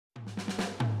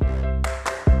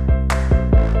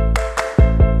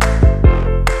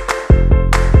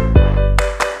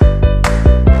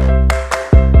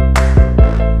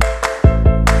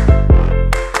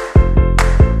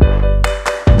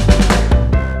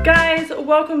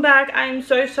welcome back. I'm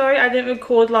so sorry I didn't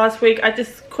record last week. I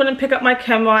just couldn't pick up my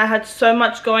camera. I had so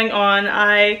much going on.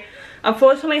 I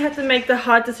unfortunately had to make the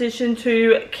hard decision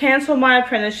to cancel my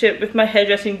apprenticeship with my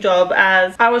hairdressing job,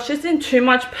 as I was just in too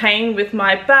much pain with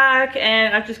my back,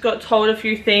 and I just got told a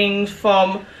few things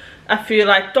from a few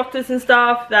doctors and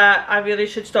stuff that I really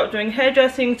should stop doing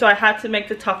hairdressing, so I had to make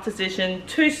the tough decision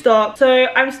to stop. So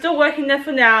I'm still working there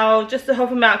for now just to help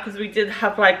them out, because we did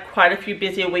have quite a few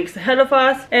busier weeks ahead of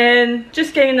us and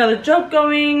just getting another job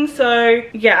going. So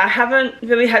yeah, I haven't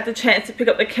really had the chance to pick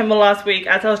up the camera last week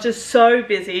as I was just so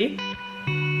busy.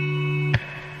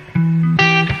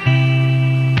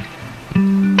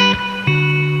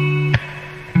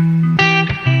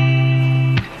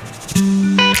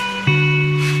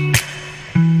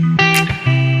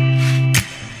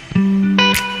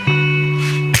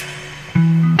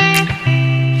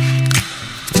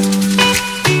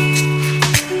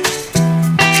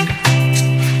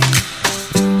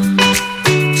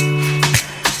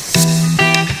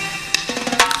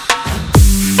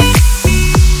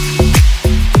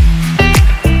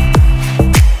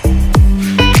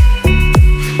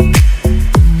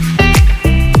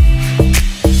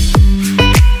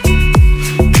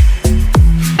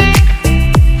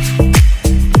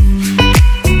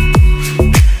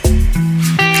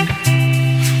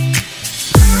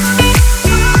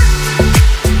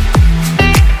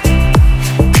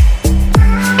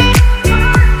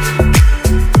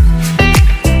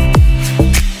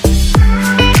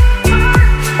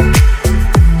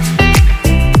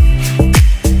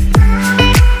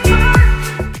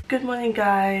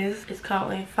 Guys, it's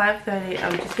currently 5:30.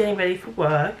 I'm just getting ready for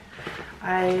work.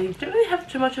 I don't really have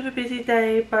too much of a busy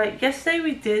day, but yesterday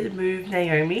we did move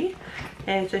Naomi,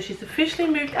 and so she's officially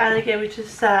moved out again, which is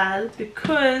sad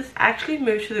because I actually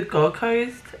moved to the Gold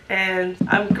Coast, and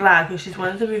I'm glad because she's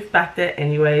wanted to move back there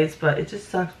anyways, but it just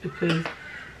sucks because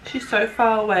she's so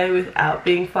far away without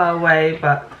being far away,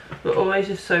 but we're always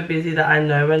just so busy that I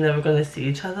know we're never going to see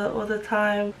each other all the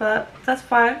time. But that's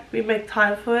fine, we make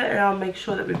time for it, and I'll make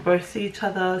sure that we both see each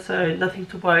other, so nothing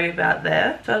to worry about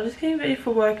there. So I'm just getting ready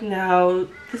for work now.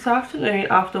 This afternoon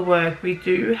after work we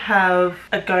do have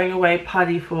a going away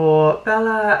party for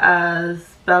Bella, as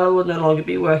Bella will no longer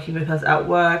be working with us at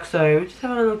work, so we just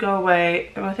have a little go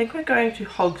away, and I think we're going to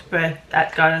Hog's Breath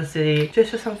at Garden City just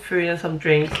for some food and some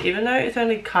drinks, even though it's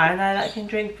only Kai and I that can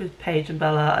drink because Paige and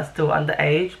Bella are still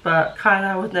underage, but Kai and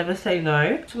I would never say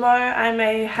no. Tomorrow I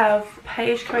may have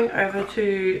Paige coming over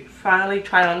to finally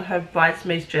try on her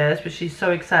bridesmaid's dress, which she's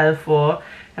so excited for.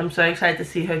 I'm so excited to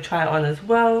see her try it on as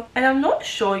well. And I'm not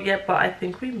sure yet, but I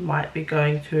think we might be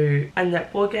going to a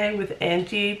netball game with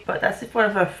Angie, but that's if one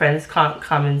of her friends can't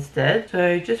come instead.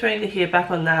 So just waiting to hear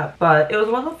back on that. But it was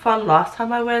a lot of fun last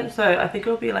time I went, so I think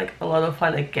it'll be a lot of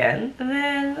fun again. And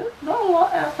then not a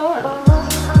lot outside.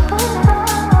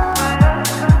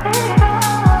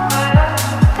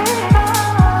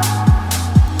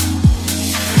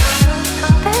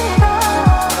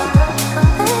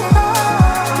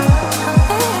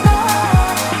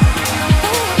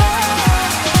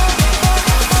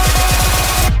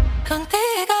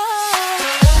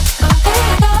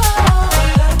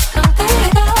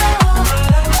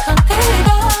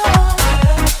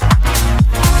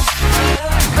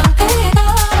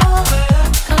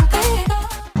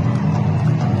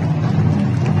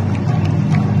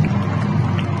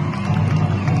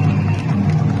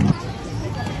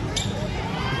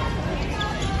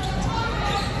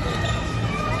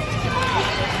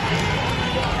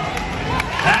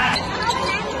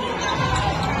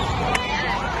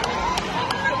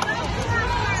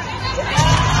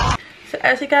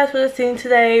 As you guys would have seen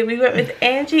today, we went with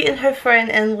Angie and her friend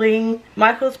and Ling,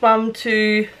 Michael's mum,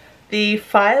 to the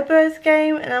Firebirds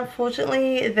game, and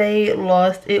unfortunately they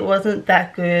lost. It wasn't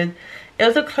that good. It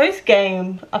was a close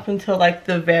game up until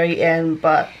the very end,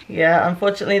 but yeah,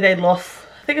 unfortunately they lost.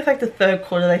 I think it's the third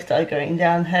quarter they started going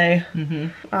down, hey.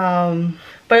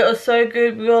 But it was so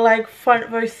good. We were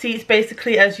front row seats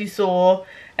basically, as you saw,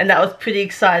 and that was pretty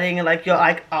exciting, and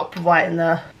you're up right in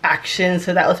the action,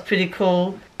 so that was pretty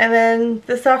cool. And then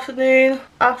this afternoon,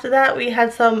 after that, we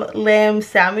had some lamb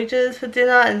sandwiches for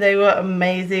dinner, and they were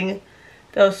amazing.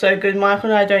 They were so good. Michael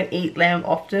and I don't eat lamb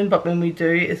often, but when we do,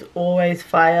 it's always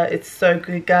fire. It's so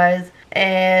good, guys.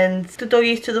 And the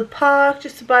doggies to the park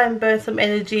just to buy and burn some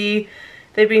energy.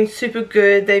 They've been super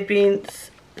good. They've been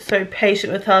so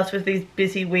patient with us with these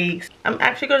busy weeks. I'm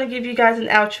actually going to give you guys an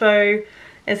outro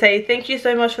and say thank you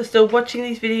so much for still watching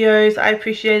these videos. I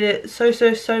appreciate it so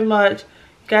much.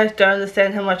 You guys don't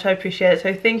understand how much I appreciate it.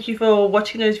 So thank you for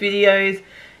watching those videos,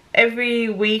 every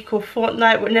week or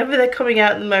fortnight, whenever they're coming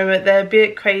out at the moment. They're a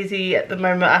bit crazy at the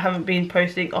moment. I haven't been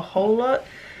posting a whole lot.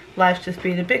 Life's just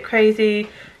been a bit crazy.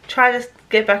 Trying to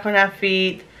get back on our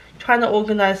feet, trying to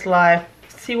organize life,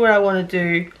 see what I want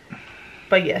to do.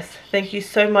 But yes, thank you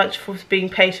so much for being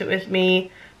patient with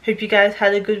me. Hope you guys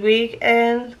had a good week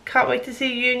and can't wait to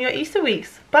see you in your Easter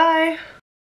weeks. Bye!